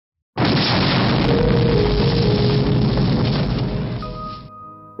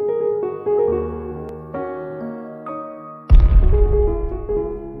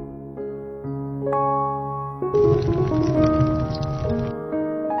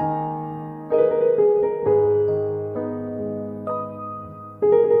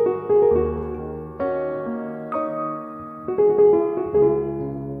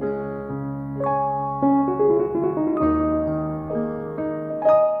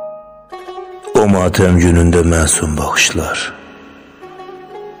Matəm günündə məsum baxışlar,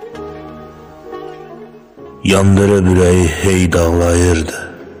 yandırıb ürəyi hey dağlayırdı.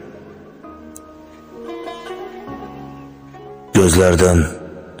 Gözlərdən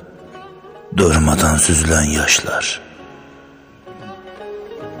durmadan süzülən yaşlar,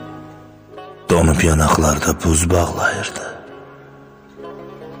 donub yanaqlarda buz bağlayırdı.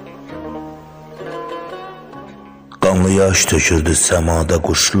 Qanlı yaş tökürdü səmada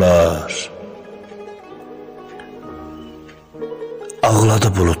quşlar, ağladı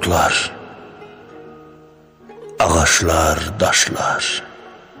bulutlar, ağaçlar, daşlar.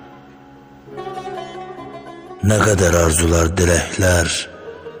 Nə qədər arzular, diləklər,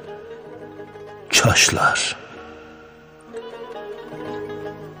 kaşlar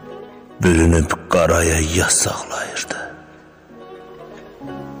bürünüb qaraya yas saxlayırdı.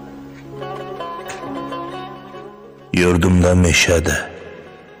 Yurdumda meşədə,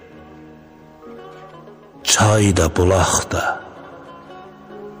 çayda, bulaqda,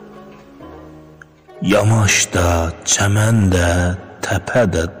 yamaçda, çəməndə,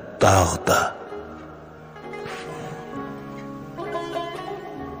 təpədə, dağda,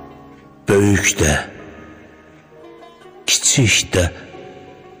 böyük də, kiçik də,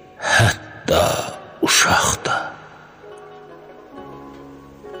 hətta uşaq da,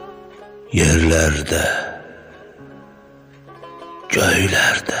 yerlərdə,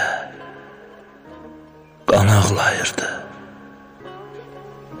 göylərdə qan ağlayırdı.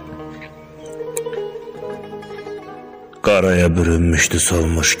 Qaraya bürünmüşdü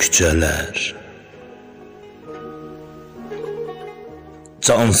solmuş küçələr,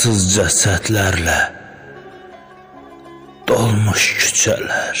 cansız cəsədlərlə dolmuş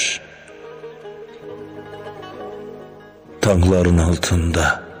küçələr. Tankların altında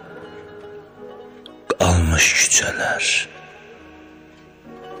qalmış küçələr,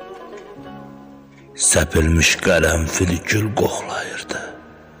 səpilmiş qərənfil gül qoxlayırdı.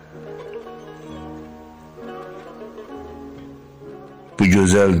 Bu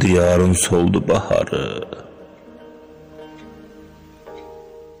gözəl diyarın soldu baharı,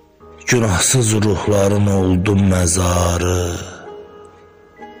 günahsız ruhların oldu məzarı.